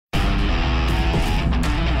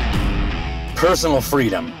Personal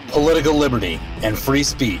freedom, political liberty, and free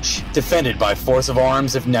speech, defended by force of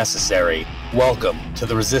arms if necessary. Welcome to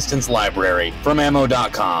the Resistance Library from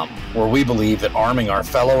Ammo.com, where we believe that arming our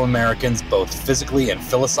fellow Americans both physically and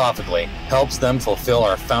philosophically helps them fulfill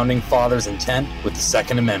our founding fathers' intent with the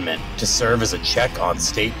Second Amendment to serve as a check on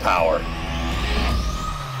state power.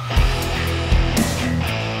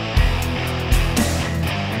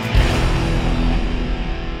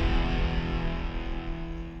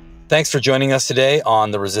 Thanks for joining us today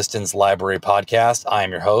on the Resistance Library podcast. I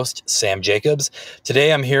am your host, Sam Jacobs.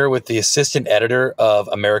 Today I'm here with the assistant editor of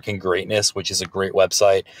American Greatness, which is a great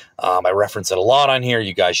website. I reference it a lot on here.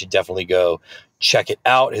 You guys should definitely go check it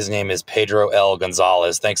out. His name is Pedro L.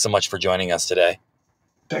 Gonzalez. Thanks so much for joining us today.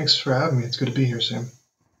 Thanks for having me. It's good to be here, Sam.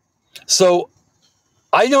 So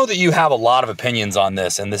I know that you have a lot of opinions on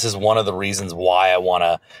this, and this is one of the reasons why I want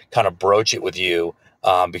to kind of broach it with you.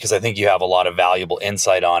 Because I think you have a lot of valuable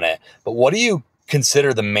insight on it. But what do you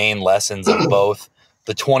consider the main lessons of both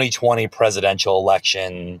the 2020 presidential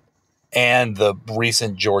election and the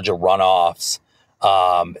recent Georgia runoffs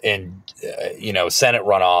and Senate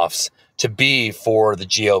runoffs to be for the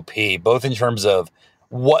GOP, both in terms of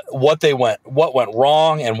what went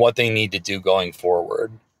wrong and what they need to do going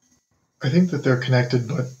forward? I think that they're connected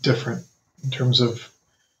but different in terms of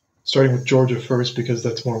starting with Georgia first, because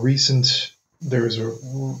that's more recent. There's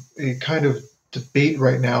a kind of debate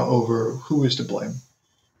right now over who is to blame.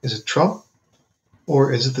 Is it Trump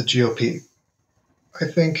or is it the GOP? I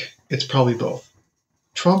think it's probably both.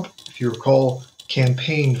 Trump, if you recall,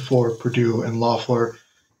 campaigned for Perdue and Loeffler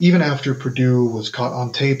even after Perdue was caught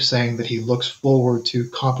on tape saying that he looks forward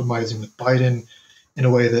to compromising with Biden in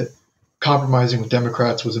a way that compromising with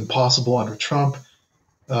Democrats was impossible under Trump.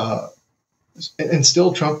 And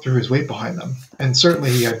still Trump threw his weight behind them. And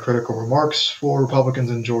certainly he had critical remarks for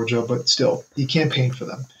Republicans in Georgia, but still, he campaigned for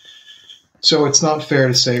them. So it's not fair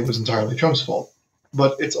to say it was entirely Trump's fault.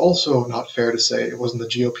 But it's also not fair to say it wasn't the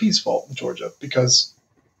GOP's fault in Georgia, because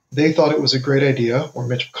they thought it was a great idea, or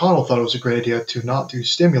Mitch McConnell thought it was a great idea, to not do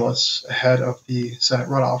stimulus ahead of the Senate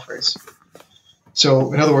runoff race.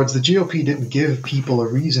 So, in other words, the GOP didn't give people a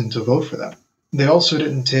reason to vote for them. They also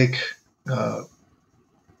didn't take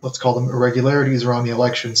let's call them irregularities around the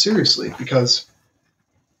election seriously, because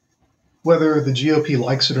whether the GOP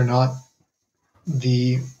likes it or not,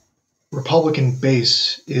 the Republican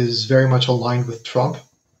base is very much aligned with Trump.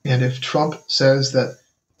 And if Trump says that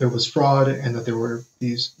there was fraud and that there were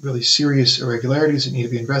these really serious irregularities that need to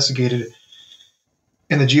be investigated,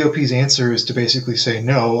 and the GOP's answer is to basically say,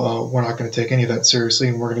 no, we're not going to take any of that seriously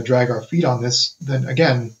and we're going to drag our feet on this, then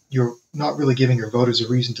again, you're not really giving your voters a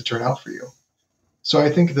reason to turn out for you. So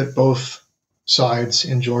I think that both sides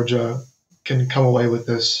in Georgia can come away with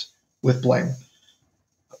this with blame.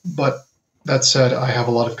 But that said, I have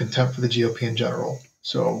a lot of contempt for the GOP in general.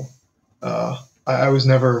 So I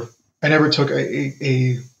never took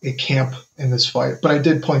a camp in this fight. But I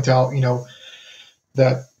did point out,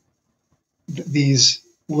 that these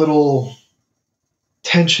little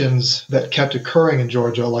tensions that kept occurring in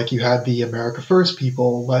Georgia, like you had the America First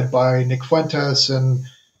people led by Nick Fuentes and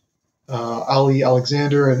Ali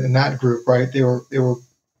Alexander and that group, right? They were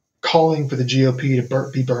calling for the GOP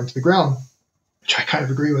to be burned to the ground, which I kind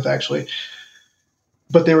of agree with, actually.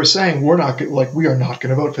 But they were saying we are not going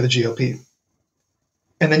to vote for the GOP.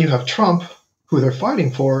 And then you have Trump, who they're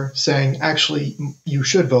fighting for, saying actually you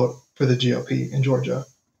should vote for the GOP in Georgia.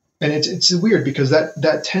 And it's weird because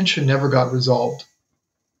that tension never got resolved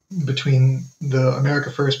between the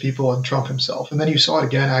America First people and Trump himself. And then you saw it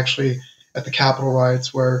again actually at the Capitol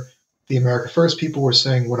riots, where the America First people were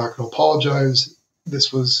saying, we're not going to apologize.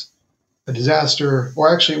 This was a disaster.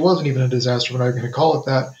 Or actually, it wasn't even a disaster. We're not going to call it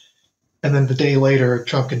that. And then the day later,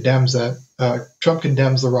 Trump condemns that. Trump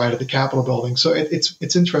condemns the riot at the Capitol building. So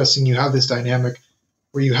it's interesting. You have this dynamic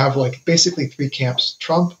where you have basically three camps: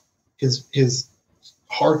 Trump, his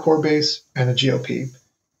hardcore base, and the GOP.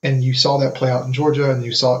 And you saw that play out in Georgia, and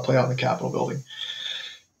you saw it play out in the Capitol building.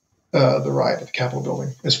 The riot at the Capitol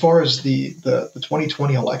building. As far as the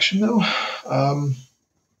 2020 election, though, I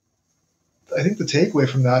think the takeaway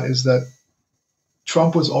from that is that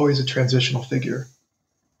Trump was always a transitional figure.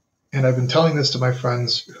 And I've been telling this to my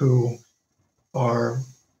friends who are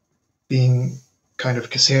being kind of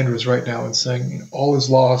Cassandras right now and saying all is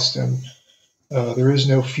lost and there is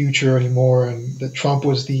no future anymore, and that Trump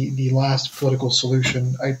was the last political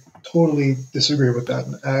solution. I totally disagree with that.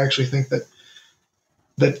 And I actually think that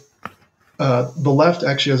the left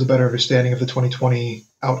actually has a better understanding of the 2020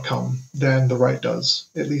 outcome than the right does,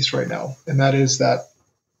 at least right now. And that is that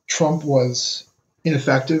Trump was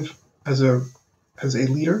ineffective as a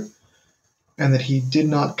leader, and that he did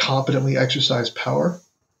not competently exercise power,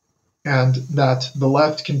 and that the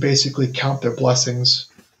left can basically count their blessings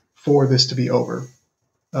for this to be over.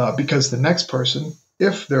 Because the next person,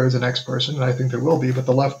 if there is a next person, and I think there will be, but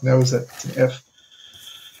the left knows that it's an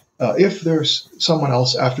if there's someone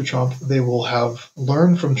else after Trump, they will have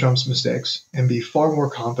learned from Trump's mistakes and be far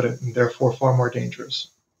more competent and therefore far more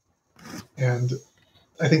dangerous. And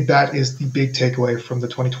I think that is the big takeaway from the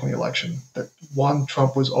 2020 election. That one,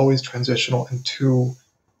 Trump was always transitional, and two,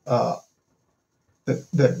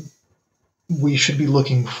 that we should be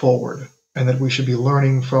looking forward and that we should be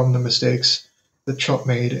learning from the mistakes that Trump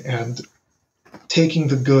made and taking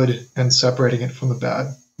the good and separating it from the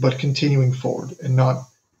bad, but continuing forward and not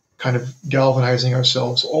kind of galvanizing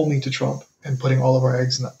ourselves only to Trump and putting all of our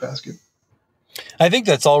eggs in that basket. I think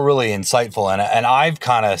that's all really insightful. And I've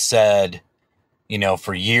kind of said,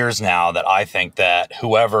 for years now that I think that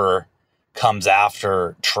whoever comes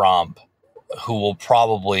after Trump, who will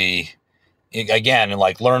probably, again,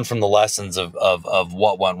 learn from the lessons of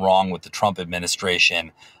what went wrong with the Trump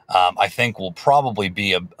administration, I think will probably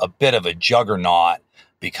be a bit of a juggernaut,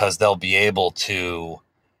 because they'll be able to,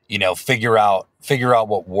 figure out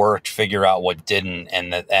what worked, figure out what didn't,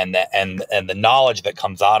 and the knowledge that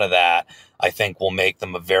comes out of that, I think, will make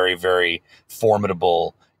them a very, very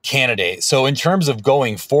formidable candidate. So in terms of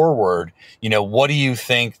going forward, what do you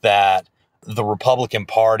think that the Republican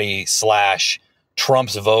Party /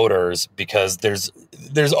 Trump's voters, because there's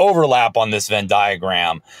overlap on this Venn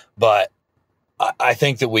diagram, but I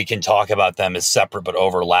think that we can talk about them as separate but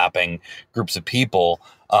overlapping groups of people.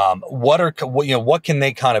 What can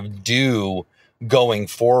they kind of do going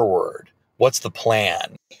forward? What's the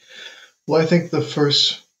plan? Well, I think the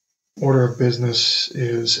first order of business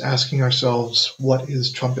is asking ourselves, what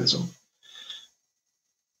is Trumpism?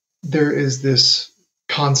 There is this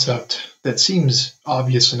concept that seems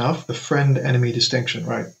obvious enough, the friend-enemy distinction,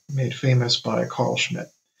 right? Made famous by Carl Schmitt.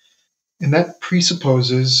 And that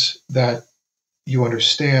presupposes that you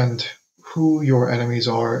understand who your enemies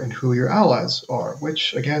are and who your allies are,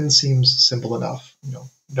 which again seems simple enough.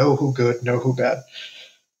 Know who good, know who bad.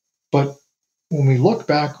 But when we look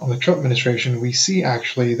back on the Trump administration, we see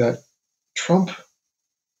actually that Trump,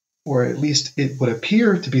 or at least it would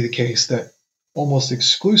appear to be the case, that almost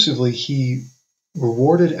exclusively he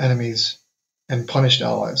rewarded enemies and punished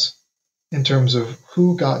allies in terms of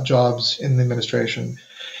who got jobs in the administration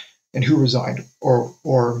and who resigned or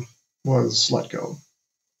was let go.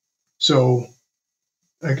 So,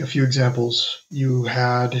 like a few examples, you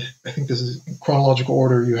had, I think this is in chronological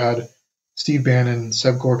order, you had Steve Bannon,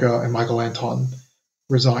 Seb Gorka, and Michael Anton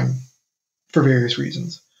resign for various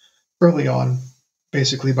reasons. Early on,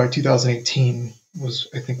 basically by 2018, was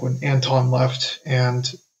I think when Anton left,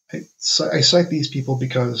 and I cite these people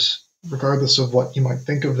because regardless of what you might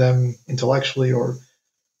think of them intellectually or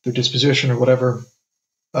their disposition or whatever,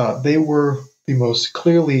 they were the most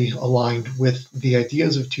clearly aligned with the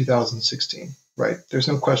ideas of 2016, right? There's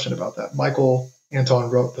no question about that. Michael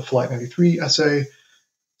Anton wrote the Flight 93 essay.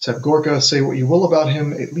 Seb Gorka, say what you will about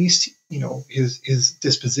him, at least, his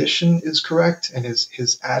disposition is correct and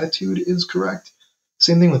his attitude is correct.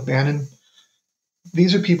 Same thing with Bannon.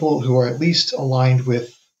 These are people who are at least aligned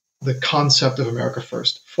with the concept of America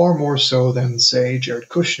First, far more so than, say, Jared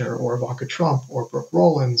Kushner or Ivanka Trump or Brooke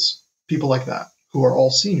Rollins, people like that, who are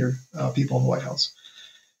all senior people in the White House.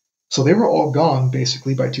 So they were all gone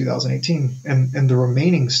basically by 2018. And the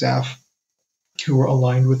remaining staff who were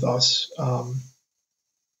aligned with us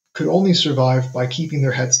could only survive by keeping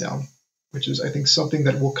their heads down, which is, I think, something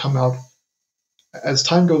that will come out as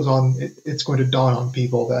time goes on. It's going to dawn on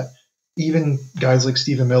people that even guys like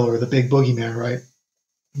Stephen Miller, the big boogeyman, right?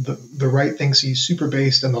 The right thinks he's super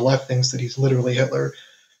based and the left thinks that he's literally Hitler.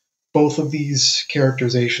 Both of these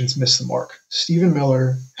characterizations miss the mark. Stephen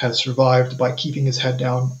Miller has survived by keeping his head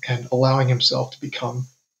down and allowing himself to become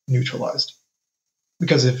neutralized.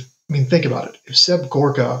 Because think about it. If Seb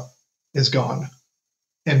Gorka is gone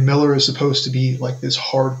and Miller is supposed to be like this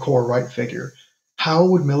hardcore right figure, how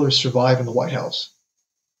would Miller survive in the White House?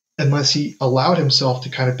 Unless he allowed himself to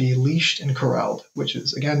kind of be leashed and corralled, which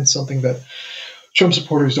is, again, something that Trump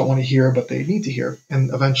supporters don't want to hear, but they need to hear.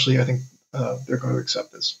 And eventually, I think they're going to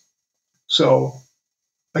accept this. So,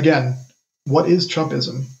 again, what is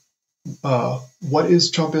Trumpism? What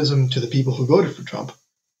is Trumpism to the people who voted for Trump?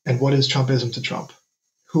 And what is Trumpism to Trump?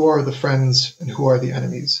 Who are the friends and who are the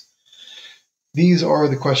enemies? These are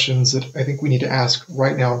the questions that I think we need to ask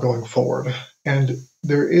right now going forward. And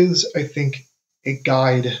there is, I think, a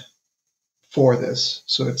guide for this.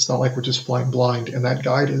 So it's not like we're just flying blind. And that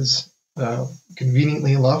guide is,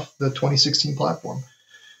 conveniently enough, the 2016 platform.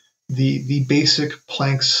 the basic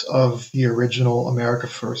planks of the original America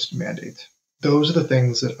First mandate. Those are the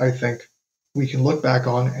things that I think we can look back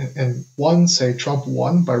on and one, say Trump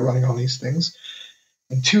won by running on these things,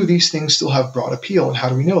 and two, these things still have broad appeal. And how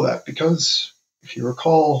do we know that? Because if you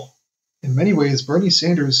recall, in many ways, Bernie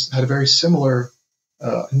Sanders had a very similar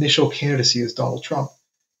initial candidacy as Donald Trump.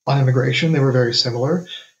 On immigration, they were very similar,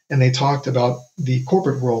 and they talked about the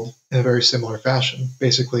corporate world in a very similar fashion.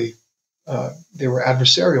 Basically, they were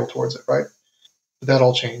adversarial towards it, right? But that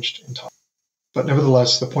all changed in time. But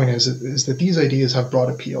nevertheless, the point is that these ideas have broad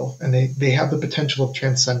appeal, and they have the potential of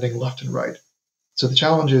transcending left and right. So the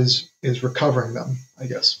challenge is recovering them, I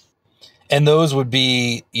guess. And those would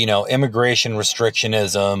be, immigration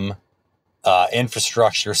restrictionism,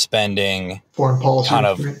 infrastructure spending, foreign policy kind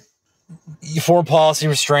of foreign policy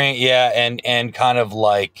restraint, yeah, and kind of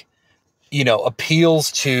like,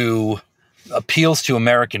 appeals to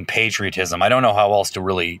American patriotism. I don't know how else to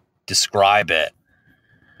really describe it.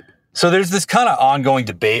 So there's this kind of ongoing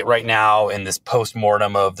debate right now in this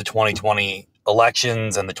postmortem of the 2020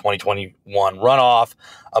 elections and the 2021 runoff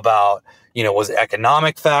about, was it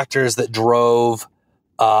economic factors that drove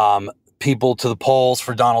people to the polls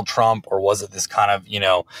for Donald Trump, or was it this kind of,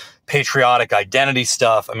 patriotic identity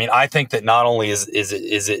stuff? I mean, I think that not only is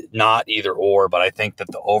it not either or, but I think that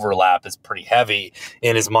the overlap is pretty heavy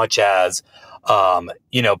in as much as,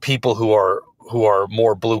 people who are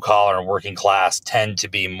more blue collar and working class tend to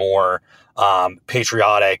be more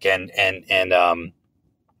patriotic and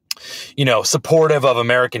supportive of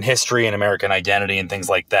American history and American identity and things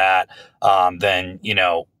like that than,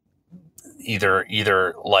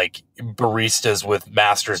 either like baristas with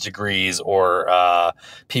master's degrees or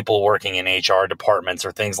people working in HR departments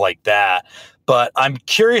or things like that. But I'm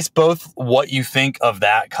curious both what you think of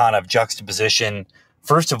that kind of juxtaposition,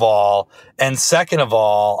 first of all, and second of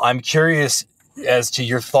all, I'm curious as to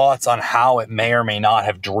your thoughts on how it may or may not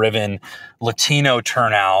have driven Latino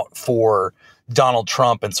turnout for Donald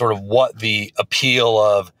Trump and sort of what the appeal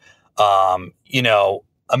of,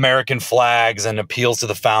 American flags and appeals to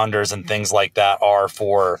the founders and things like that are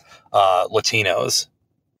for Latinos.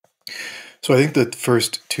 So I think the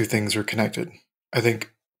first two things are connected. I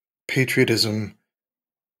think patriotism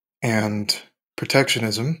and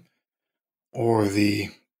protectionism, or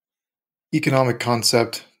the economic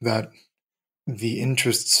concept that the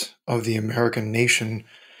interests of the American nation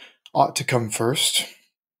ought to come first,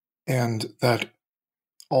 and that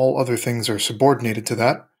all other things are subordinated to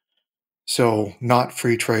that. So not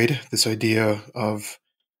free trade, this idea of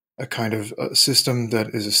a kind of a system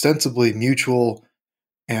that is ostensibly mutual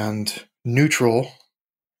and neutral.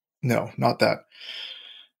 No, not that.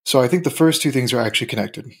 So I think the first two things are actually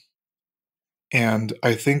connected. And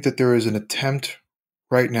I think that there is an attempt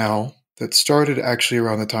right now that started actually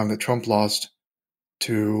around the time that Trump lost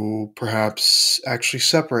to perhaps actually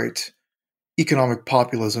separate economic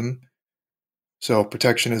populism, so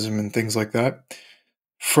protectionism and things like that,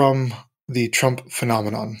 from the Trump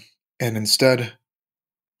phenomenon, and instead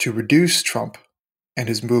to reduce Trump and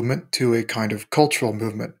his movement to a kind of cultural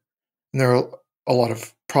movement. And there are a lot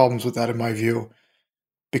of problems with that in my view,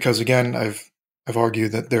 because again, I've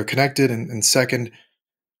argued that they're connected, and second,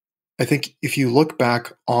 I think if you look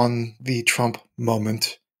back on the Trump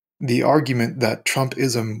moment, the argument that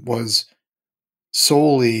Trumpism was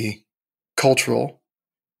solely cultural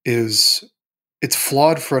it's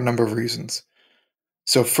flawed for a number of reasons.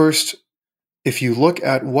 So first, if you look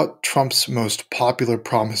at what Trump's most popular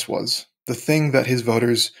promise was, the thing that his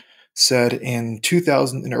voters said in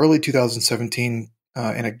early 2017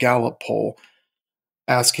 in a Gallup poll,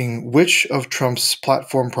 asking which of Trump's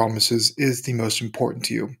platform promises is the most important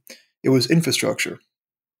to you, it was infrastructure.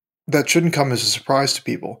 That shouldn't come as a surprise to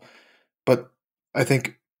people, but I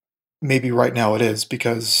think maybe right now it is,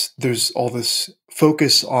 because there's all this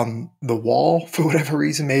focus on the wall for whatever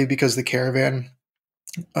reason, maybe because the caravan.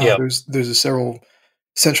 There's several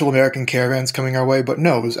Central American caravans coming our way, but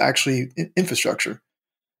no, it was actually infrastructure.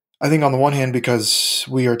 I think on the one hand, because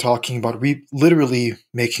we are talking about literally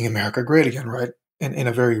making America great again, right? And in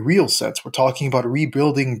a very real sense, we're talking about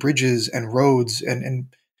rebuilding bridges and roads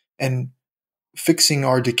and fixing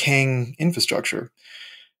our decaying infrastructure.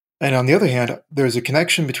 And on the other hand, there's a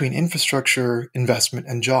connection between infrastructure investment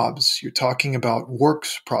and jobs. You're talking about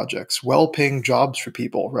works projects, well-paying jobs for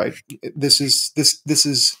people, right? This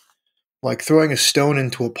is like throwing a stone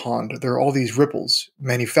into a pond. There are all these ripples,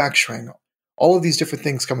 manufacturing, all of these different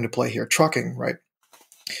things come into play here, trucking, right?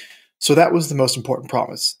 So that was the most important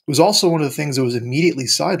promise. It was also one of the things that was immediately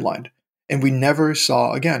sidelined, and we never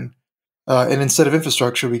saw again. And instead of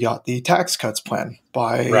infrastructure, we got the tax cuts plan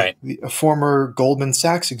by a former Goldman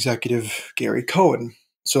Sachs executive, Gary Cohen.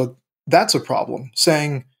 So that's a problem.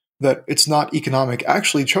 Saying that it's not economic.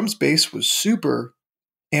 Actually, Trump's base was super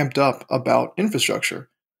amped up about infrastructure.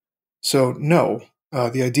 So no,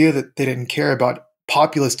 the idea that they didn't care about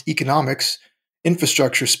populist economics,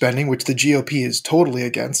 infrastructure spending, which the GOP is totally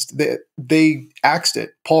against, they axed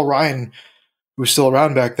it. Paul Ryan, who was still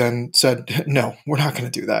around back then, said, no, we're not going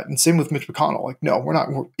to do that. And same with Mitch McConnell. Like, no, we're not.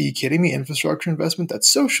 Are you kidding me? Infrastructure investment? That's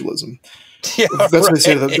socialism. Yeah, That's what they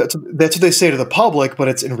say to that's what they say to the public, but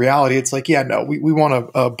it's in reality, it's like, yeah, no, we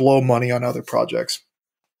want to blow money on other projects.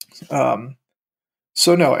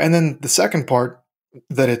 So no. And then the second part,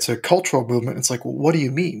 that it's a cultural movement, it's like, well, what do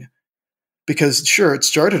you mean? Because sure, it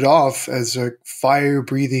started off as a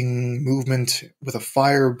fire-breathing movement with a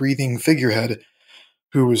fire-breathing figurehead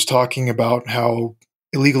who was talking about how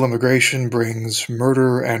illegal immigration brings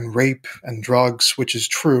murder and rape and drugs, which is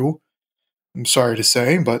true. I'm sorry to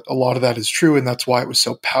say, but a lot of that is true, and that's why it was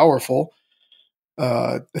so powerful.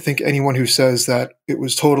 I think anyone who says that it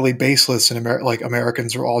was totally baseless and like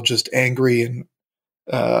Americans are all just angry and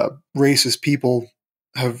racist people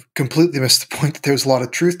have completely missed the point that there's a lot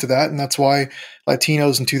of truth to that, and that's why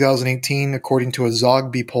Latinos in 2018, according to a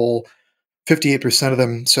Zogby poll, 58% of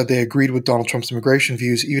them said they agreed with Donald Trump's immigration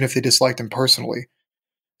views, even if they disliked him personally.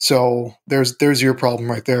 So there's your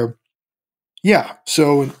problem right there. Yeah,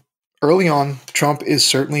 so early on, Trump is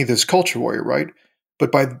certainly this culture warrior, right?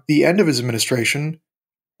 But by the end of his administration,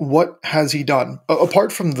 what has he done?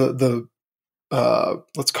 Apart from the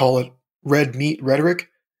let's call it red meat rhetoric,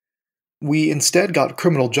 we instead got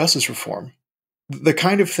criminal justice reform. The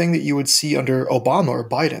kind of thing that you would see under Obama or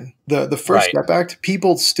Biden. The First Step Act,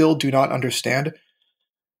 people still do not understand.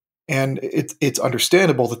 And it's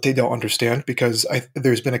understandable that they don't understand because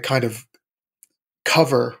there's been a kind of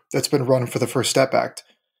cover that's been run for the First Step Act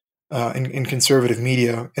in conservative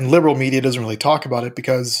media. And liberal media doesn't really talk about it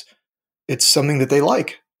because it's something that they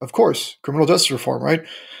like. Of course, criminal justice reform, right?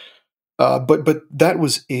 But that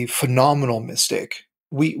was a phenomenal mistake.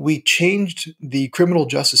 We changed the criminal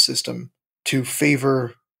justice system to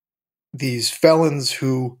favor these felons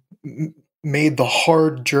who made the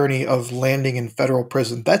hard journey of landing in federal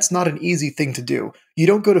prison. That's not an easy thing to do. You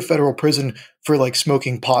don't go to federal prison for like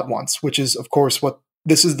smoking pot once, which is, of course, what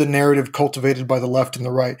this is the narrative cultivated by the left and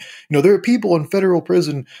the right. You know, there are people in federal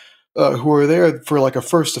prison who are there for like a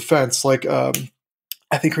first offense, like I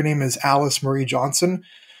think her name is Alice Marie Johnson.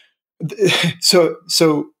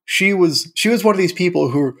 So she was one of these people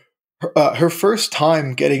who her first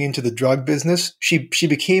time getting into the drug business, she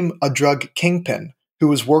became a drug kingpin who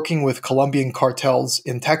was working with Colombian cartels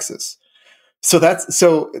in Texas.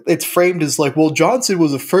 So it's framed as like, well, Johnson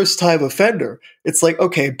was a first time offender. It's like,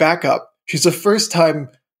 okay, back up. She's a first time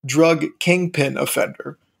drug kingpin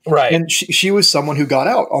offender. Right. And she was someone who got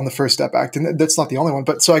out on the First Step Act. And that's not the only one.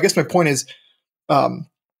 But so I guess my point is,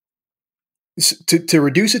 to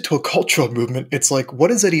reduce it to a cultural movement, it's like, what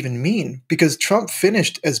does that even mean? Because Trump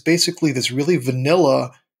finished as basically this really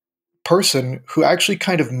vanilla person who actually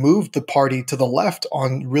kind of moved the party to the left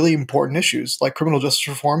on really important issues like criminal justice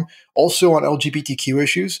reform, also on LGBTQ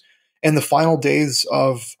issues. In the final days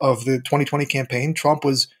of the 2020 campaign, Trump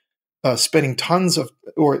was spending tons of,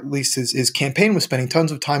 or at least his campaign was spending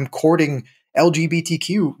tons of time courting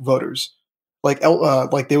LGBTQ voters. Like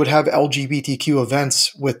they would have LGBTQ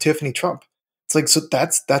events with Tiffany Trump. It's like, so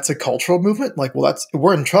that's a cultural movement. Like, well,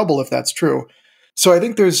 we're in trouble if that's true. So I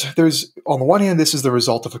think there's on the one hand, this is the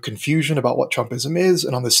result of a confusion about what Trumpism is,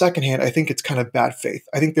 and on the second hand, I think it's kind of bad faith.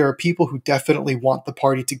 I think there are people who definitely want the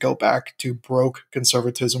party to go back to broke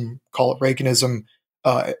conservatism, call it Reaganism,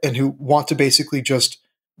 and who want to basically just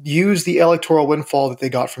use the electoral windfall that they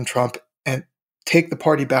got from Trump and take the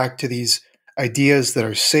party back to these ideas that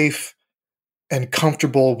are safe and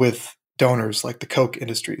comfortable with donors like the Koch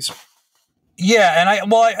industries. Yeah, and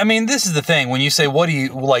I mean, this is the thing. When you say, what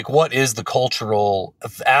is the cultural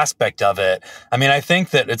aspect of it? I mean, I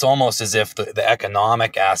think that it's almost as if the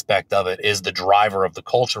economic aspect of it is the driver of the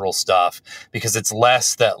cultural stuff, because it's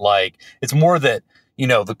less that it's more that, you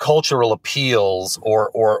know, the cultural appeals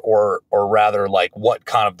or rather like what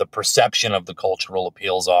kind of the perception of the cultural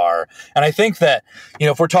appeals are. And I think that, you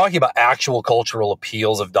know, if we're talking about actual cultural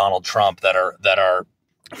appeals of Donald Trump that are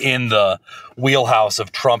in the wheelhouse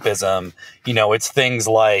of Trumpism, you know, it's things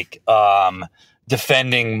like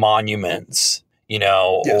defending monuments, you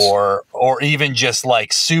know, yes. or even just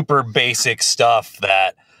like super basic stuff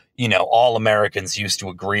that, you know, all Americans used to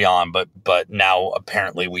agree on, but now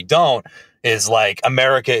apparently we don't, is like,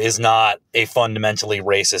 America is not a fundamentally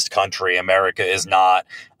racist country. America is not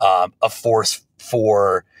a force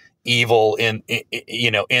for evil in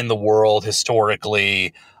the world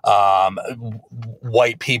historically.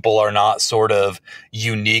 White people are not sort of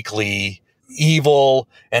uniquely evil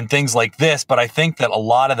and things like this, but I think that a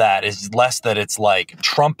lot of that is less that it's like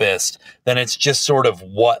Trumpist than it's just sort of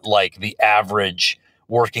what like the average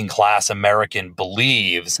working class American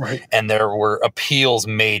believes. Right. And there were appeals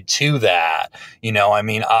made to that. I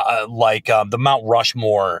mean, the Mount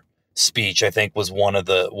Rushmore speech, I think, was one of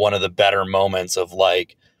the better moments of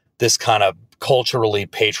like this kind of culturally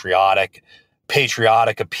patriotic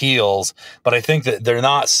appeals. But I think that they're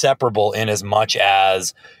not separable in as much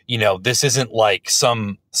as, this isn't like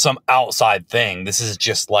some outside thing. This is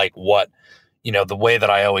just like what, the way that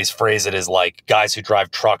I always phrase it is like guys who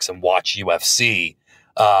drive trucks and watch UFC.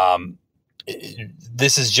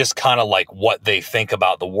 This is just kind of like what they think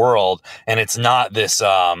about the world. And it's not this,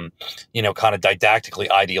 kind of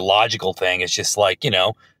didactically ideological thing. It's just like,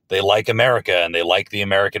 they like America and they like the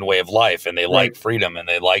American way of life and they like freedom and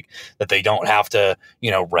they like that they don't have to,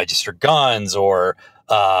 register guns or,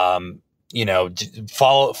 follow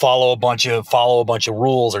a bunch of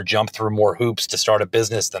rules or jump through more hoops to start a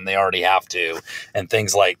business than they already have to, and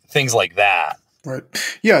things like that. Right.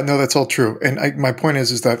 Yeah, no, that's all true. And my point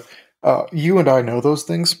is that you and I know those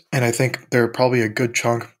things, and I think there are probably a good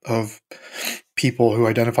chunk of people who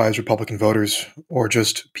identify as Republican voters or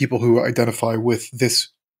just people who identify with this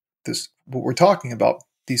what we're talking about,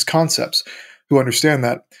 these concepts, who understand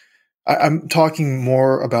that. I'm talking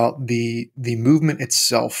more about the movement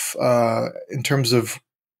itself in terms of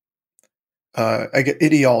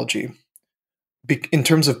ideology, in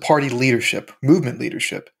terms of party leadership, movement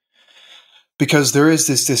leadership, because there is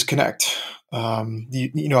this disconnect. At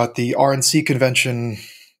the RNC convention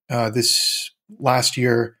this last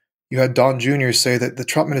year, you had Don Jr. say that the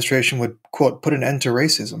Trump administration would, quote, put an end to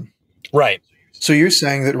racism. Right. So you're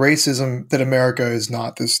saying that America is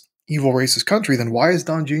not this evil racist country. Then why is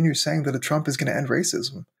Don Jr. saying that Trump is going to end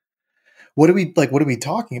racism? What are we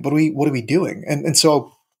talking about? What are we doing? And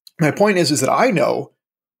so my point is that I know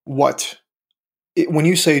when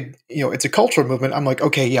you say, it's a cultural movement, I'm like,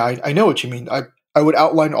 okay, yeah, I know what you mean. I would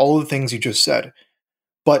outline all of the things you just said,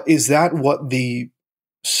 but is that what the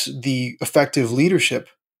effective leadership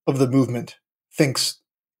of the movement thinks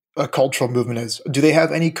a cultural movement is? Do they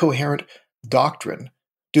have any coherent doctrine?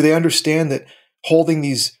 Do they understand that holding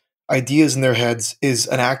these ideas in their heads is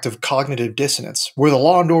an act of cognitive dissonance? We're the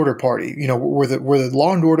law and order party. We're the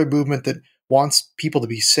law and order movement that wants people to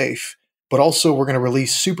be safe, but also we're going to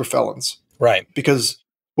release super felons. Right. Because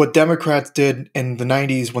what Democrats did in the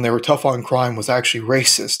 90s when they were tough on crime was actually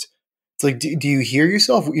racist. It's like, do you hear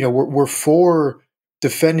yourself? We're for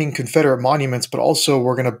defending Confederate monuments, but also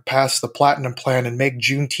we're going to pass the Platinum Plan and make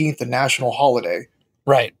Juneteenth a national holiday.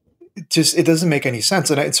 Right. It doesn't make any sense.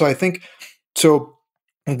 And so I think,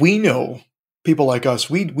 we know, people like us,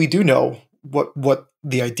 we do know what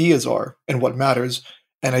the ideas are and what matters.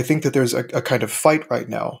 And I think that there's a kind of fight right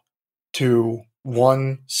now to,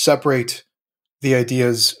 one, separate the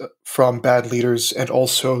ideas from bad leaders, and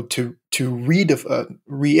also to reiterate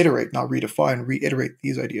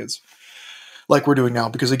these ideas like we're doing now.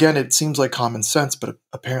 Because again, it seems like common sense, but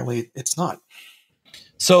apparently it's not.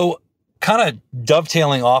 So kind of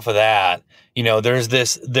dovetailing off of that, there's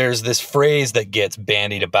this phrase that gets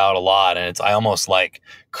bandied about a lot, and I almost like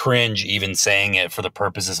cringe even saying it for the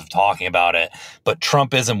purposes of talking about it. But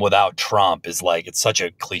Trumpism without Trump is like, it's such a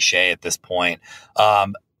cliche at this point.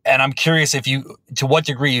 And I'm curious to what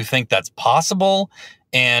degree you think that's possible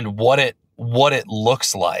and what it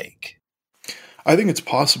looks like. I think it's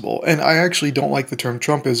possible. And I actually don't like the term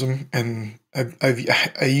Trumpism. And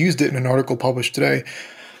I used it in an article published today,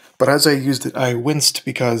 but as I used it, I winced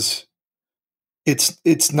because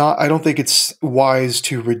it's not, I don't think it's wise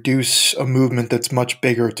to reduce a movement that's much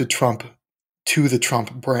bigger to the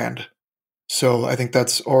Trump brand. So I think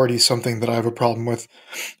that's already something that I have a problem with,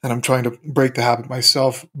 and I'm trying to break the habit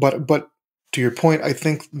myself. But to your point, I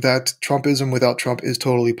think that Trumpism without Trump is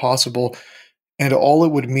totally possible, and all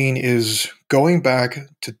it would mean is going back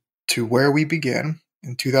to where we began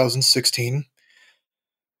in 2016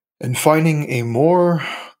 and finding a more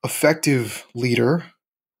effective leader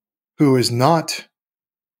who is not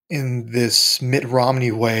in this Mitt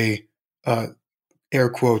Romney way, air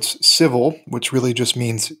quotes, civil, which really just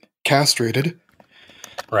means castrated.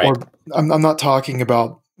 Right. Or I'm not talking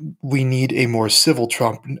about we need a more civil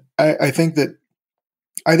Trump. I think that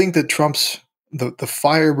Trump's the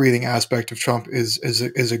fire breathing aspect of Trump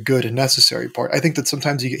is a good and necessary part. I think that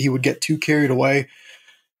sometimes he would get too carried away,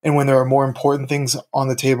 and when there are more important things on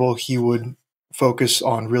the table, he would focus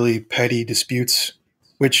on really petty disputes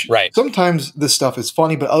which Right. sometimes this stuff is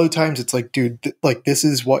funny, but other times it's like, dude, like this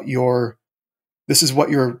is what you're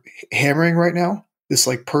hammering right now, this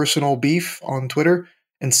like personal beef on Twitter,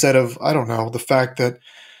 instead of, I don't know, the fact that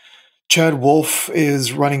Chad Wolf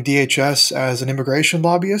is running DHS as an immigration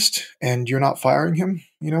lobbyist and you're not firing him,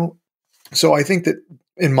 you know? So I think that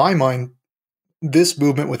in my mind, this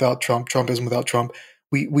movement without Trump, Trumpism without Trump,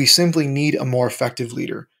 we simply need a more effective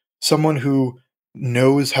leader, someone who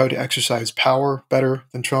knows how to exercise power better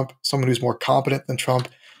than Trump, someone who's more competent than Trump,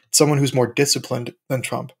 someone who's more disciplined than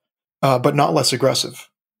Trump, but not less aggressive.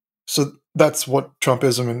 So that's what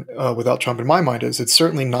Trumpism and without Trump in my mind is. It's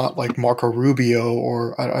certainly not like Marco Rubio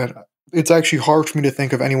or it's actually hard for me to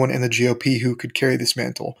think of anyone in the GOP who could carry this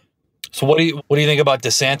mantle. So what do you think about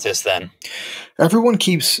DeSantis then? Everyone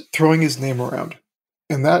keeps throwing his name around,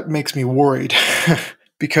 and that makes me worried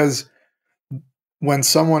because when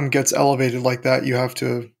someone gets elevated like that, you have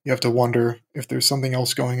to wonder if there's something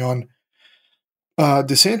else going on.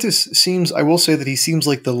 DeSantis seems, I will say that he seems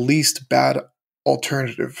like the least bad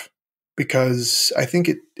alternative, because I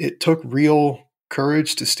think it took real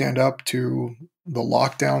courage to stand up to the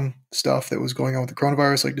lockdown stuff that was going on with the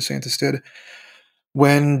coronavirus, like DeSantis did.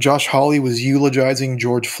 When Josh Hawley was eulogizing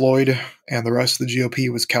George Floyd and the rest of the GOP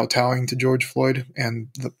was kowtowing to George Floyd and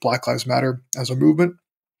the Black Lives Matter as a movement,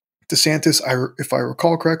 DeSantis, if I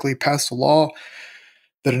recall correctly, passed a law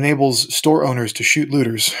that enables store owners to shoot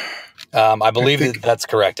looters. I believe that's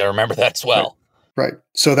correct. I remember that as well. Right.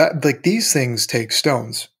 So that, like, these things take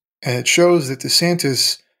stones, and it shows that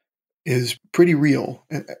DeSantis is pretty real,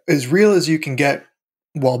 as real as you can get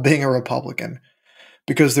while being a Republican,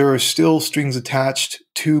 because there are still strings attached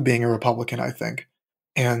to being a Republican, I think.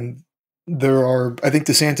 And I think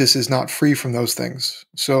DeSantis is not free from those things.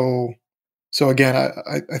 So again,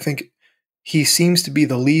 I think he seems to be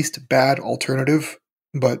the least bad alternative,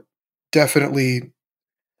 but definitely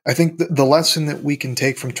I think the lesson that we can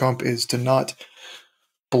take from Trump is to not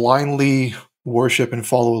blindly worship and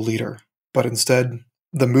follow a leader, but instead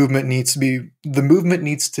the movement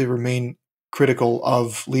needs to remain critical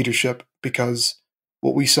of leadership, because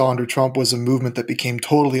what we saw under Trump was a movement that became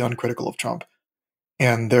totally uncritical of Trump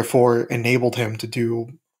and therefore enabled him to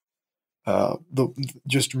do the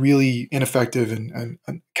just really ineffective and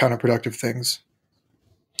counterproductive things.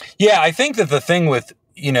 Yeah, I think that the thing with,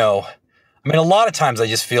 a lot of times I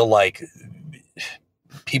just feel like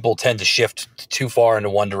people tend to shift too far into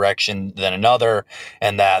one direction than another,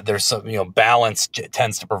 and that there's some, balance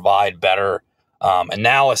tends to provide better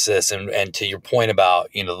analysis. And to your point about,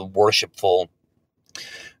 the worshipful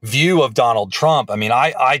view of Donald Trump,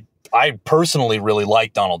 I personally really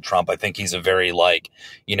like Donald Trump. I think he's a very I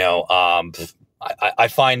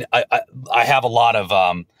find I have a lot of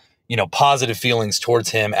positive feelings towards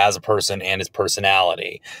him as a person and his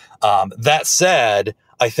personality. That said,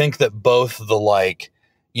 I think that both the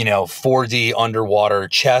 4D underwater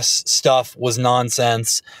chess stuff was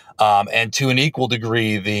nonsense. And to an equal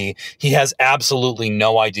degree, he has absolutely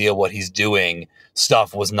no idea what he's doing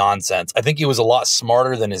stuff was nonsense. I think he was a lot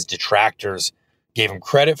smarter than his detractors gave him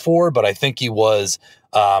credit for, but I think he was,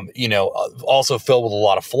 also filled with a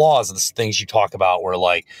lot of flaws. And the things you talk about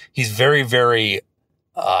where he's very, very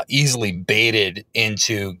easily baited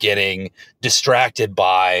into getting distracted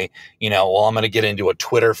by, I'm going to get into a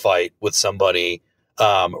Twitter fight with somebody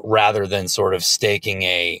rather than sort of staking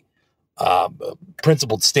a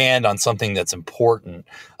principled stand on something that's important.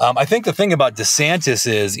 I think the thing about DeSantis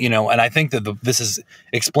is, and I think that this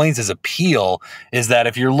explains his appeal, is that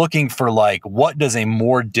if you're looking for what does a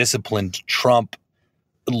more disciplined Trump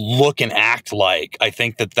look and act like, I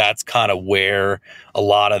think that that's kind of where a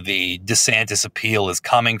lot of the DeSantis appeal is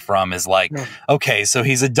coming from, is okay, so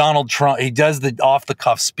he's a Donald Trump. He does the off the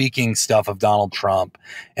cuff speaking stuff of Donald Trump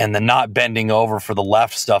and the not bending over for the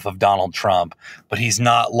left stuff of Donald Trump, but he's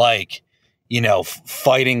not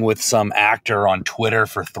fighting with some actor on Twitter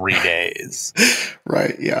for 3 days.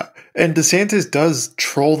 Right. Yeah. And DeSantis does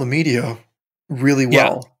troll the media really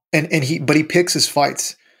well. Yeah. But he picks his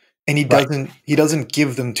fights, and he doesn't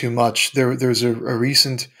give them too much. There's a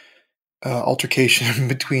recent altercation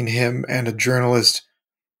between him and a journalist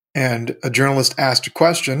asked a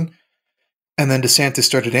question, and then DeSantis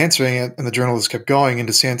started answering it, and the journalist kept going, and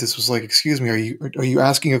DeSantis was like, "Excuse me, are you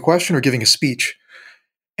asking a question or giving a speech?"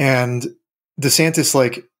 And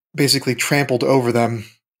DeSantis basically trampled over them,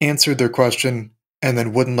 answered their question, and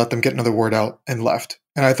then wouldn't let them get another word out and left.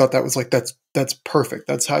 And I thought that was that's perfect.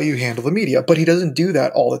 That's how you handle the media. But he doesn't do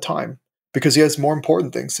that all the time because he has more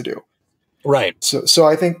important things to do. Right. So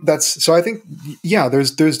I think there's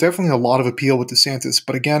definitely a lot of appeal with DeSantis.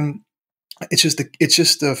 But again, it's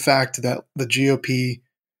just the fact that the GOP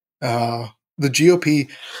the GOP,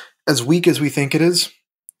 as weak as we think it is,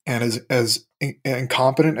 and as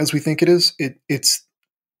incompetent as we think it is, it's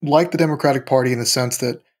like the Democratic Party in the sense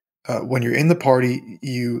that when you're in the party,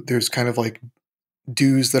 there's kind of like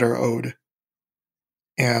dues that are owed,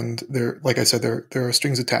 and like I said, there are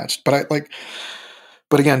strings attached.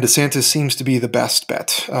 But again, DeSantis seems to be the best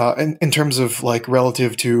bet in terms of like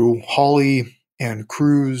relative to Hawley and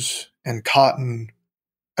Cruz and Cotton.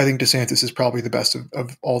 I think DeSantis is probably the best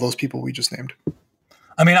of all those people we just named.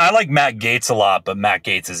 I mean, I like Matt Gaetz a lot, but Matt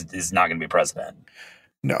Gaetz is not going to be president.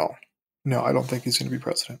 No, I don't think he's going to be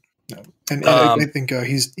president. No, and I think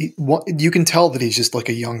you can tell that he's just like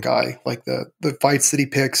a young guy. Like the fights that he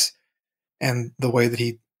picks and the way that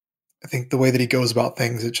he goes about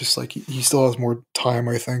things, it's just like he still has more time,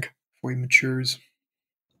 I think, before he matures.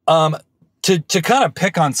 To kind of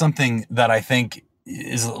pick on something that I think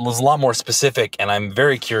was a lot more specific, and I'm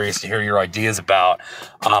very curious to hear your ideas about.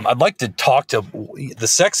 I'd like to talk to the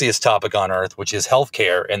sexiest topic on earth, which is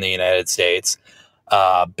healthcare in the United States.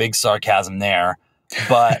 Big sarcasm there,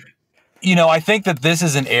 but I think that this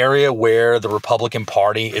is an area where the Republican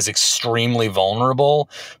Party is extremely vulnerable,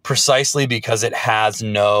 precisely because it has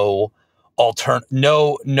no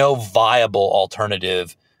viable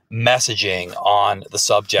alternative messaging on the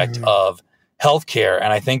subject of healthcare.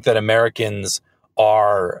 And I think that Americans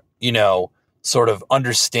are, sort of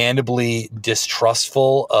understandably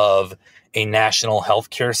distrustful of a national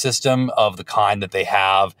healthcare system of the kind that they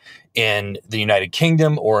have in the United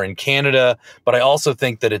Kingdom or in Canada. But I also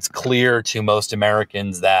think that it's clear to most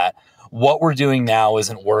Americans that what we're doing now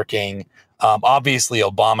isn't working. Obviously,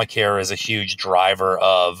 Obamacare is a huge driver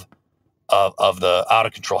of the out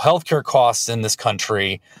of control healthcare costs in this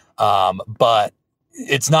country. But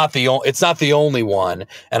it's not the only one.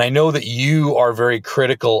 And I know that you are very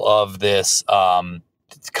critical of this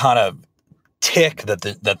kind of tick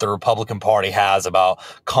that the Republican Party has about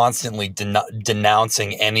constantly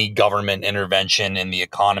denouncing any government intervention in the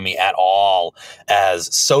economy at all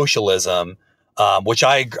as socialism, which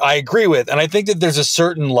I agree with. And I think that there's a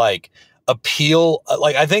certain like appeal.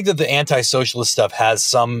 Like I think that the anti-socialist stuff has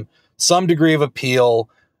some degree of appeal.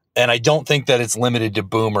 And I don't think that it's limited to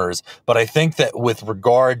boomers, but I think that with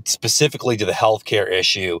regard specifically to the healthcare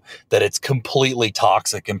issue, that it's completely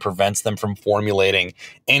toxic and prevents them from formulating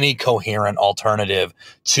any coherent alternative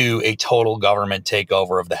to a total government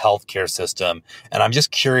takeover of the healthcare system. And I'm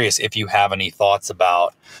just curious if you have any thoughts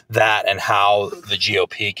about that and how the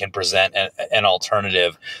GOP can present an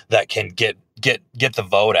alternative that can get the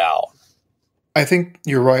vote out. I think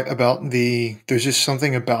you're right about there's just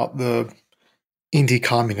something about the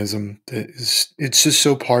anti-communism that it's just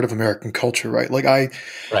so part of American culture, right? Like I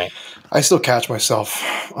still catch myself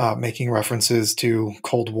making references to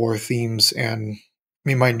Cold War themes, and I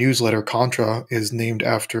mean my newsletter Contra is named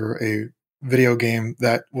after a video game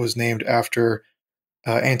that was named after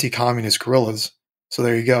anti-communist guerrillas. So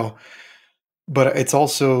there you go. But it's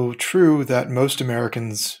also true that most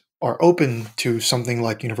Americans are open to something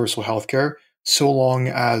like universal healthcare so long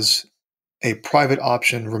as a private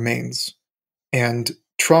option remains. And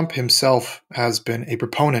Trump himself has been a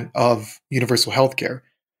proponent of universal health care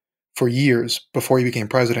for years before he became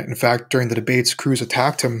president. In fact, during the debates, Cruz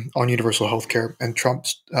attacked him on universal health care, and Trump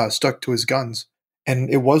stuck to his guns. And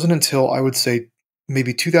it wasn't until, I would say,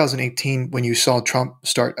 maybe 2018 when you saw Trump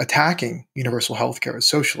start attacking universal health care as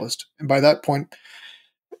socialist. And by that point,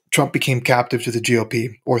 Trump became captive to the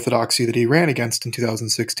GOP orthodoxy that he ran against in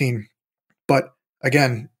 2016. But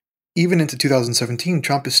again, even into 2017,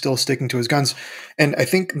 Trump is still sticking to his guns. And I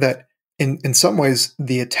think that in some ways,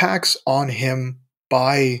 the attacks on him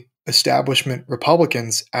by establishment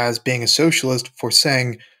Republicans as being a socialist for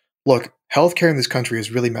saying, look, healthcare in this country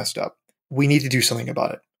is really messed up. We need to do something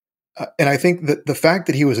about it. And I think that the fact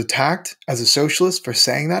that he was attacked as a socialist for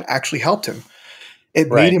saying that actually helped him. It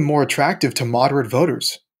made him more attractive to moderate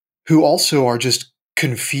voters who also are just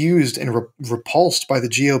confused and repulsed by the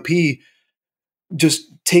GOP just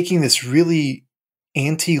taking this really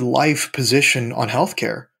anti-life position on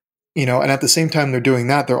healthcare, and at the same time they're doing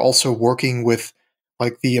that, they're also working with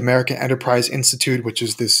like the American Enterprise Institute, which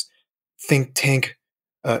is this think tank,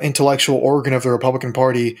 intellectual organ of the Republican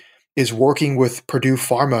Party, is working with Purdue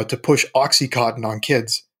Pharma to push OxyContin on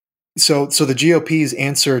kids. So the GOP's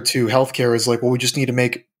answer to healthcare is like, well, we just need to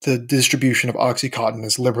make the distribution of OxyContin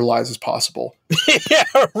as liberalized as possible.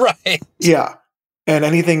 Yeah, right. Yeah, and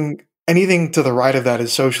anything to the right of that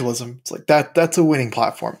is socialism. It's like that's a winning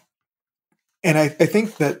platform. And I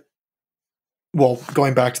think that, well,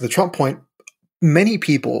 going back to the Trump point, many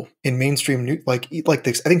people in mainstream news, like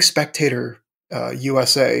this, I think Spectator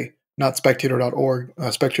USA, not spectator.org,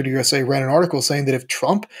 Spectator USA ran an article saying that if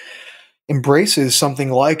Trump embraces something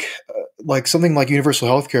like universal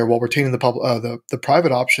healthcare while retaining the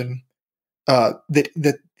private option,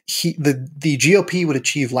 the GOP would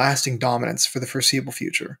achieve lasting dominance for the foreseeable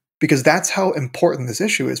future, because that's how important this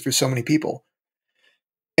issue is for so many people.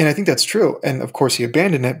 And I think that's true. And of course, he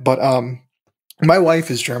abandoned it. But my wife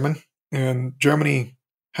is German, and Germany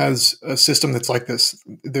has a system that's like this.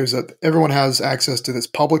 Everyone has access to this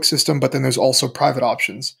public system, but then there's also private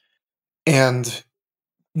options. And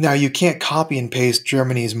now you can't copy and paste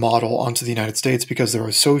Germany's model onto the United States because there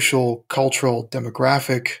are social, cultural,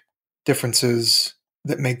 demographic differences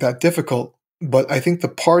that make that difficult. But I think the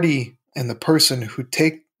party and the person who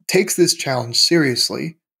takes this challenge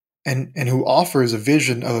seriously and who offers a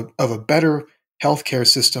vision of a better healthcare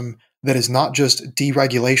system that is not just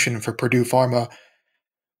deregulation for Purdue Pharma,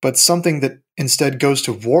 but something that instead goes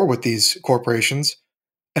to war with these corporations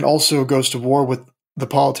and also goes to war with the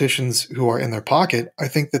politicians who are in their pocket. I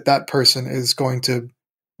think that person is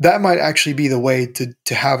that might actually be the way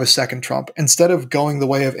to have a second Trump, instead of going the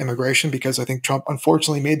way of immigration, because I think Trump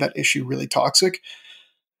unfortunately made that issue really toxic,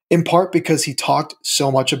 in part because he talked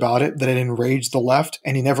so much about it that it enraged the left,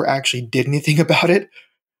 and he never actually did anything about it,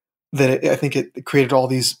 I think it created all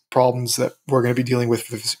these problems that we're going to be dealing with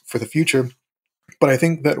for the future. But I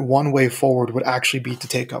think that one way forward would actually be to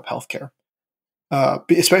take up healthcare,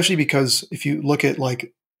 especially because if you look at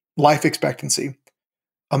like life expectancy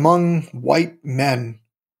among white men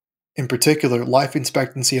in particular, life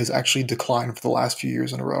expectancy has actually declined for the last few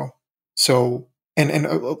years in a row. So, and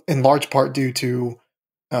in large part due to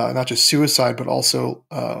not just suicide, but also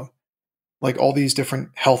like all these different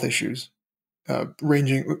health issues,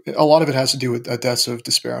 ranging. A lot of it has to do with deaths of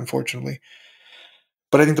despair, unfortunately.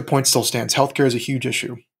 But I think the point still stands. Healthcare is a huge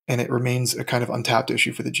issue, and it remains a kind of untapped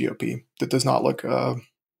issue for the GOP that does not look.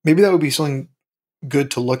 Maybe that would be something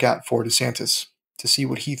good to look at for DeSantis, to see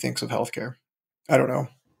what he thinks of healthcare. I don't know.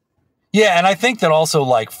 Yeah, and I think that also,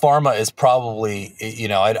 like, pharma is probably,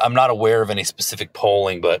 I'm not aware of any specific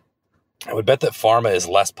polling, but I would bet that pharma is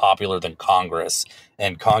less popular than Congress,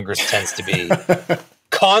 and Congress tends to be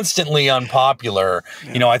constantly unpopular.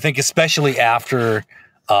 Yeah. I think especially after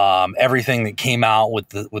everything that came out with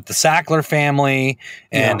the Sackler family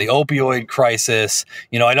and the opioid crisis.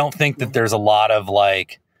 I don't think that there's going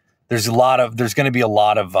to be a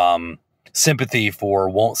lot of sympathy for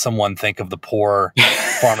won't someone think of the poor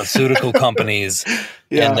pharmaceutical companies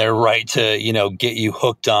and their right to, get you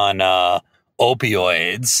hooked on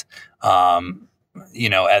opioids,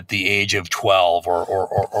 at the age of 12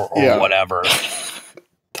 or whatever.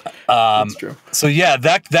 That's true. So yeah,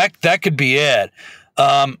 that could be it.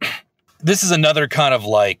 This is another kind of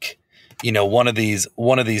like, one of these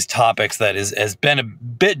topics that has been a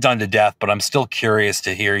bit done to death, but I'm still curious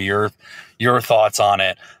to hear your thoughts on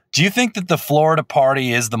it. Do you think that the Florida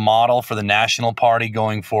party is the model for the national party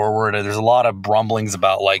going forward? There's a lot of brumblings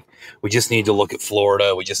about like, we just need to look at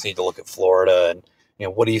Florida. We just need to look at Florida. And,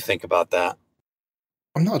 what do you think about that?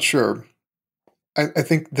 I'm not sure. I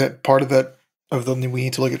think that part of the we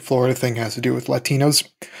need to look at Florida thing has to do with Latinos,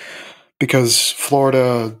 because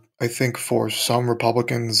Florida, I think for some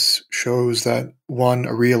Republicans, shows that one,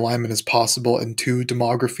 a realignment is possible, and two,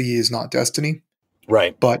 demography is not destiny.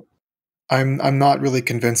 Right. But I'm not really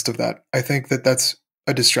convinced of that. I think that that's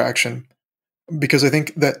a distraction, because I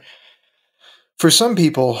think that for some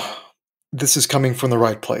people, this is coming from the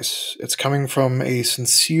right place. It's coming from a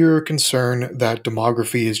sincere concern that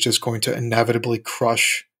demography is just going to inevitably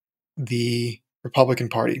crush the Republican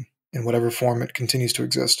Party in whatever form it continues to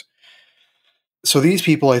exist. So these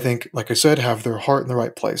people, I think, like I said, have their heart in the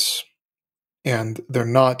right place. And they're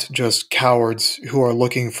not just cowards who are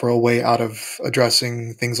looking for a way out of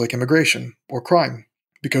addressing things like immigration or crime,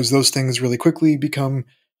 because those things really quickly become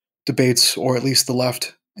debates, or at least the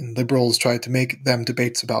left and liberals try to make them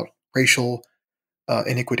debates about racial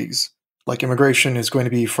iniquities. Like immigration is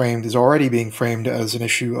already being framed as an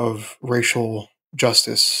issue of racial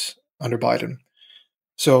justice under Biden.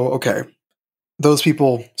 So, okay, those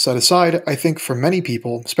people set aside, I think for many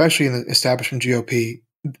people, especially in the establishment GOP,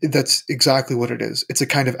 that's exactly what it is. It's a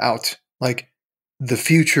kind of out. Like, the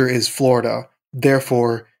future is Florida,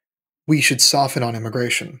 therefore we should soften on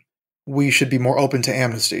immigration. We should be more open to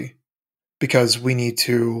amnesty because we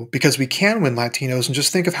can win Latinos, and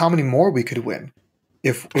just think of how many more we could win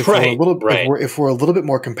if we're a little bit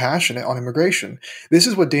more compassionate on immigration. This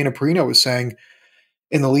is what Dana Perino was saying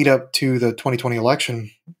in the lead up to the 2020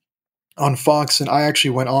 election on Fox, and I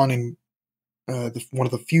actually went on and one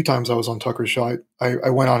of the few times I was on Tucker's show, I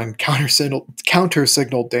went on and counter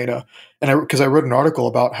signaled Dana, and because I wrote an article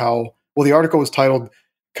about how, well, the article was titled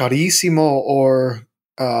 "Carissimo" or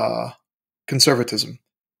 "Conservatism,"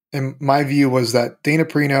 And my view was that Dana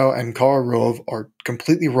Perino and Karl Rove are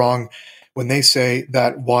completely wrong when they say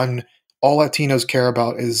that one, all Latinos care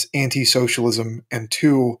about is anti-socialism, and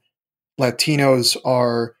two, Latinos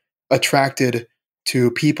are attracted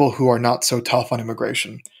to people who are not so tough on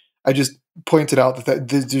immigration. I just pointed out that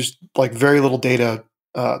there's like very little data.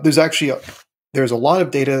 There's a lot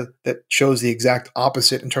of data that shows the exact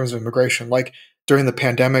opposite in terms of immigration. Like during the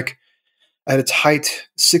pandemic, at its height,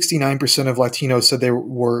 69% of Latinos said they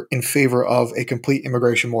were in favor of a complete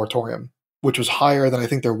immigration moratorium, which was higher than I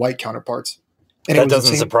think their white counterparts. And it That was the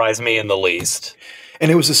doesn't same. surprise me in the least.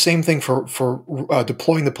 And it was the same thing for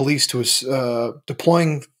deploying the police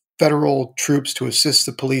deploying federal troops to assist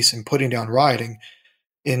the police in putting down rioting.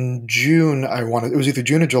 In June, it was either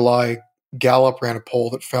June or July, Gallup ran a poll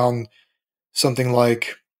that found something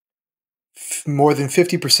like more than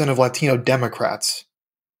 50% of Latino Democrats.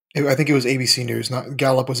 I think it was ABC News, not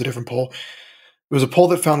Gallup was a different poll. It was a poll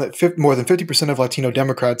that found that more than 50% of Latino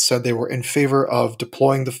Democrats said they were in favor of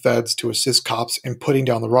deploying the feds to assist cops in putting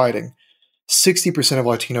down the rioting. 60% of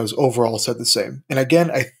Latinos overall said the same. And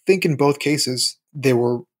again, I think in both cases, they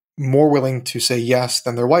were more willing to say yes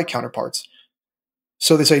than their white counterparts.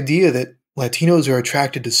 So this idea that Latinos are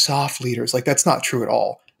attracted to soft leaders, like that's not true at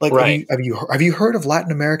all. Like, Right. have you heard of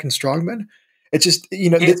Latin American strongmen? It's just,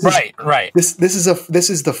 Right. this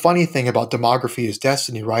is the funny thing about demography is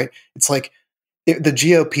destiny, right? It's like the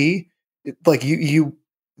GOP, you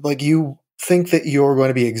think that you're going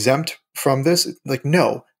to be exempt from this. Like,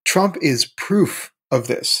 no, Trump is proof of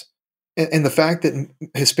this. And the fact that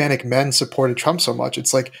Hispanic men supported Trump so much,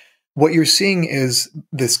 it's like what you're seeing is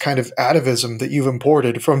this kind of atavism that you've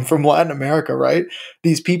imported from Latin America, right?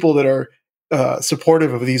 These people that are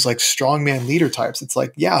supportive of these like strongman leader types. It's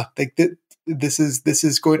like, yeah, this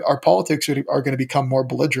is going. Our politics are going to become more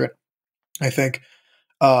belligerent, I think,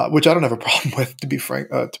 which I don't have a problem with. To be frank,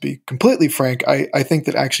 to be completely frank, I think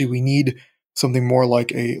that actually we need something more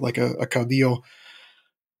like a caudillo.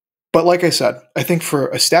 But like I said, I think for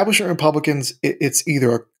establishment Republicans, it's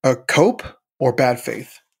either a cope or bad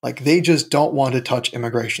faith. Like they just don't want to touch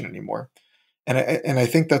immigration anymore, and I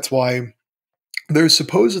think that's why there's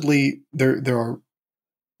supposedly there are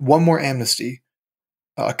one more amnesty,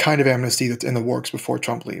 a kind of amnesty that's in the works before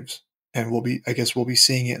Trump leaves, and I guess we'll be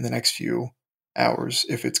seeing it in the next few hours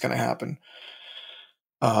if it's going to happen.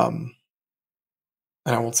 And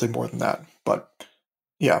I won't say more than that, but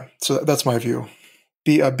yeah, so that's my view.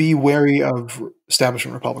 Be wary of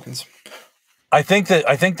establishment Republicans. I think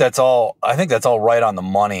that's all right on the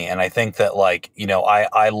money, and I think that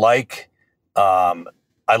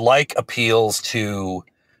I like appeals to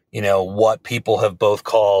what people have both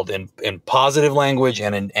called in positive language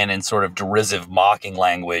and in sort of derisive mocking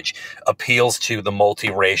language appeals to the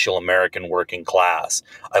multiracial American working class.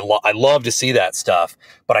 I love to see that stuff,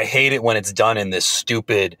 but I hate it when it's done in this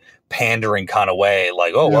stupid pandering kind of way,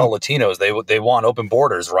 like, oh, well, Latinos, they want open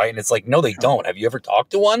borders, right? And it's like, no, they don't. Have you ever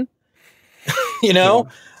talked to one?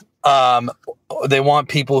 They want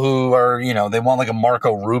people who are, they want like a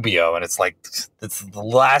Marco Rubio, and it's like, it's the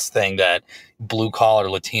last thing that blue collar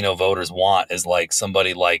Latino voters want is like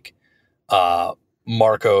somebody like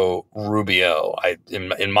Marco Rubio,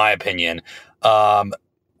 in my opinion.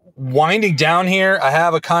 Winding down here, I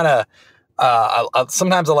have a kind of,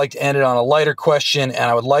 sometimes I like to end it on a lighter question, and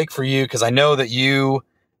I would like for you, because I know that you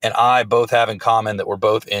and I both have in common that we're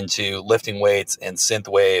both into lifting weights and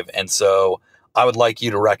synthwave, and so I would like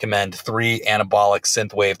you to recommend 3 anabolic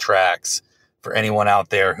synthwave tracks for anyone out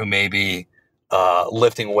there who may be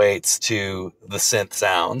lifting weights to the synth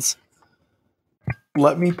sounds.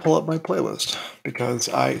 Let me pull up my playlist because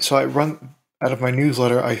I run out of my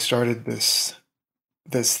newsletter. I started this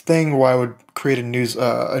thing where I would create a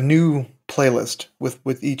new playlist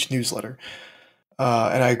with each newsletter,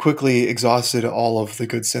 and I quickly exhausted all of the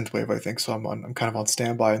good synthwave, I think. So I'm kind of on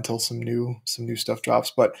standby until some new stuff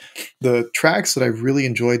drops. But the tracks that I've really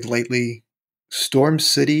enjoyed lately: Storm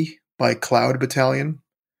City by Cloud Battalion.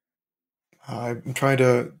 I'm trying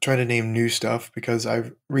to name new stuff because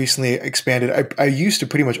I've recently expanded. I used to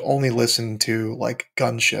pretty much only listen to like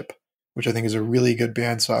Gunship, which I think is a really good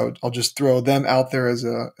band. So I'll just throw them out there as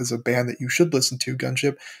a band that you should listen to,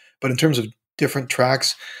 Gunship. But in terms of different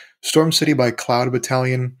tracks, Storm City by Cloud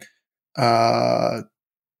Battalion,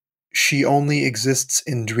 She Only Exists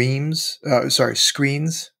in Dreams,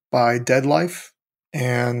 Screens by Deadlife,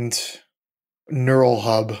 and Neural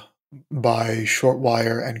Hub by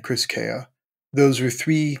Shortwire and Chris Kea. Those are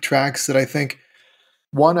 3 tracks that I think,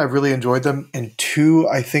 1, I've really enjoyed them, and 2,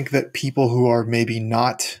 I think that people who are maybe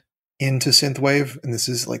not into synthwave, and this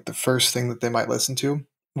is like the first thing that they might listen to,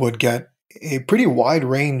 would get a pretty wide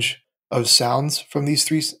range of sounds from these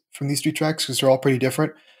from these 3 tracks because they're all pretty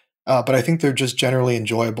different. But I think they're just generally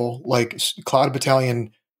enjoyable. Like Cloud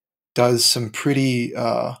Battalion does some pretty.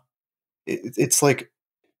 It's like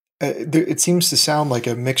it seems to sound like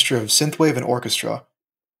a mixture of synthwave and orchestra,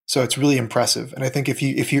 so it's really impressive. And I think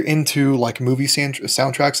if you're into like movie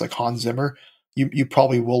soundtracks like Hans Zimmer, you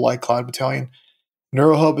probably will like Cloud Battalion.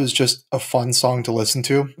 Neurohub is just a fun song to listen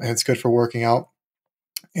to, and it's good for working out.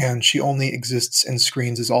 And She Only Exists in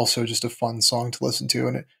Screens is also just a fun song to listen to,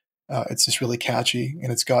 and it's just really catchy,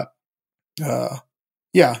 and it's got,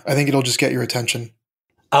 yeah, I think it'll just get your attention.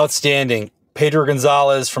 Outstanding. Pedro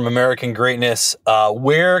Gonzalez from American Greatness.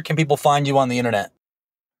 Where can people find you on the internet?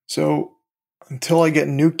 So until I get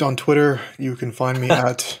nuked on Twitter, you can find me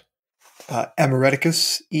at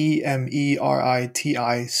Emeriticus,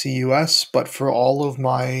 EMERITICUS. But for all of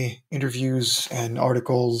my interviews and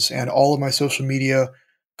articles and all of my social media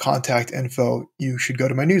contact info, you should go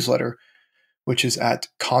to my newsletter, which is at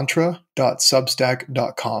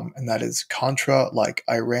contra.substack.com. And that is contra like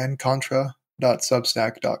Iran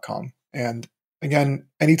Contra.substack.com. And again,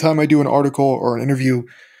 anytime I do an article or an interview,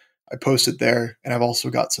 I post it there. And I've also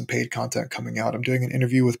got some paid content coming out. I'm doing an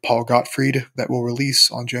interview with Paul Gottfried that will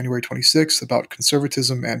release on January 26th about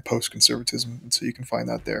conservatism and post-conservatism. And so you can find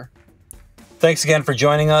that there. Thanks again for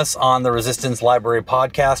joining us on the Resistance Library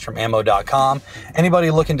podcast from ammo.com.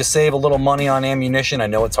 Anybody looking to save a little money on ammunition, I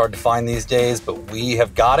know it's hard to find these days, but we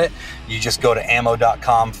have got it. You just go to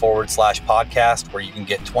ammo.com/podcast where you can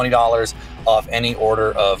get $20 off any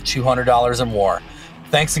order of $200 or more.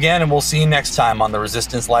 Thanks again, and we'll see you next time on the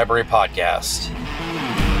Resistance Library podcast.